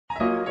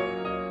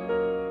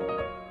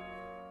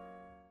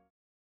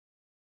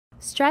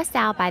Stressed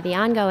out by the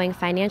ongoing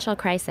financial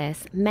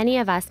crisis, many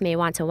of us may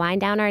want to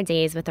wind down our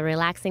days with a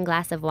relaxing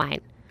glass of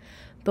wine.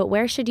 But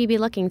where should you be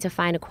looking to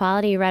find a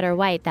quality red or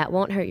white that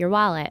won't hurt your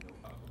wallet?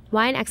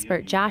 Wine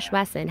expert Josh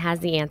Wesson has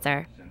the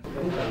answer.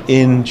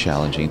 In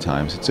challenging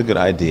times, it's a good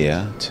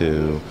idea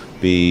to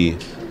be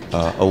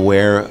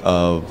aware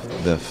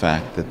of the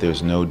fact that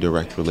there's no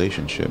direct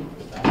relationship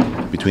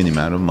between the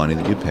amount of money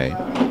that you pay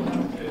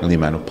and the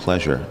amount of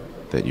pleasure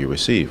that you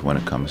receive when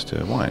it comes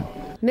to wine.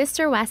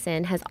 Mr.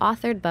 Wesson has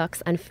authored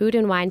books on food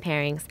and wine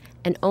pairings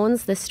and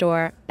owns the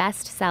store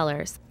Best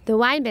Sellers. The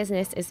wine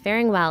business is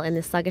faring well in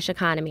the sluggish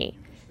economy.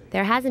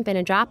 There hasn't been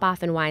a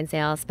drop-off in wine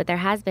sales, but there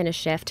has been a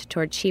shift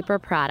toward cheaper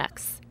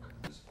products.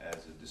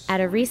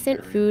 At a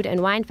recent food and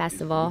wine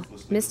festival,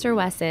 Mr.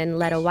 Wesson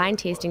led a wine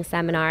tasting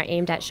seminar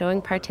aimed at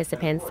showing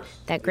participants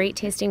that great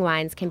tasting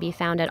wines can be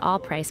found at all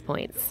price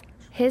points.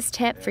 His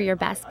tip for your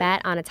best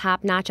bet on a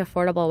top-notch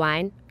affordable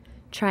wine?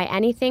 Try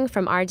anything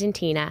from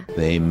Argentina.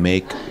 They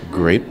make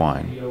great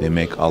wine. They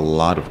make a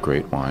lot of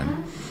great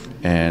wine.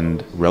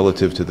 And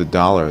relative to the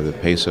dollar, the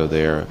peso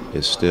there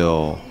is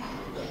still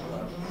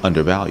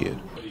undervalued.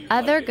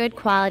 Other good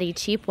quality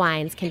cheap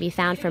wines can be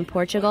found from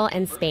Portugal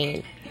and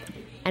Spain.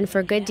 And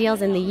for good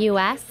deals in the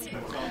U.S.,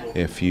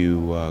 if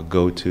you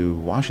go to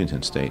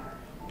Washington State,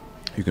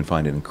 you can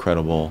find an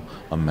incredible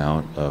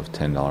amount of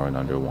 $10 and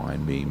under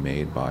wine being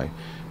made by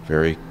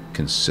very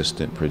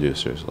consistent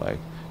producers like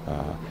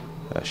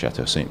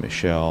Chateau Ste.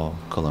 Michelle,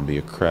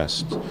 Columbia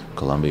Crest,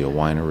 Columbia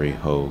Winery,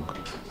 Hogue,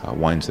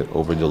 wines that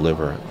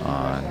over-deliver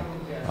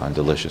on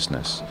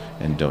deliciousness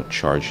and don't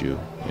charge you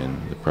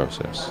in the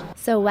process.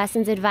 So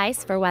Wesson's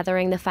advice for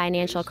weathering the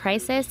financial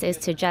crisis is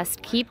to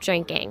just keep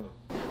drinking.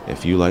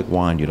 If you like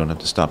wine, you don't have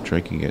to stop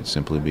drinking it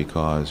simply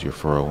because your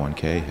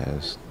 401k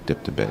has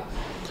dipped a bit.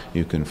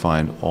 You can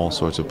find all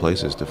sorts of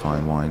places to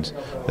find wines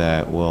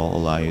that will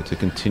allow you to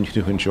continue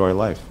to enjoy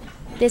life.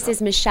 This is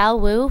Michelle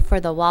Wu for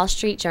The Wall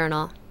Street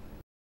Journal.